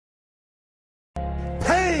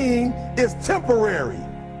thing is temporary.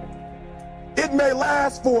 It may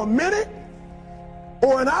last for a minute,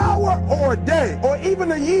 or an hour, or a day, or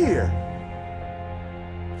even a year.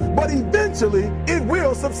 But eventually, it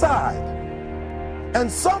will subside, and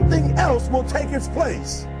something else will take its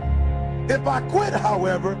place. If I quit,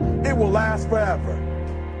 however, it will last forever.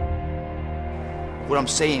 What I'm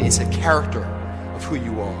saying is the character of who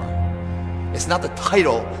you are. It's not the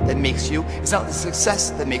title that makes you. It's not the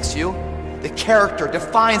success that makes you. The character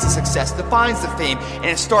defines the success, defines the fame, and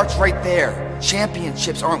it starts right there.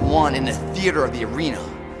 Championships aren't won in the theater or the arena.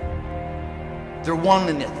 They're won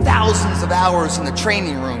in the thousands of hours in the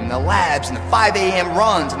training room, in the labs, in the 5 a.m.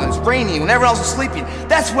 runs, and when it's raining, when everyone else is sleeping.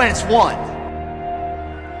 That's when it's won.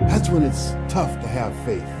 That's when it's tough to have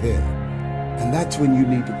faith then. And that's when you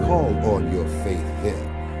need to call on your faith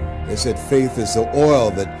then. They said faith is the oil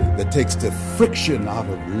that takes the friction out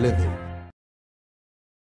of living.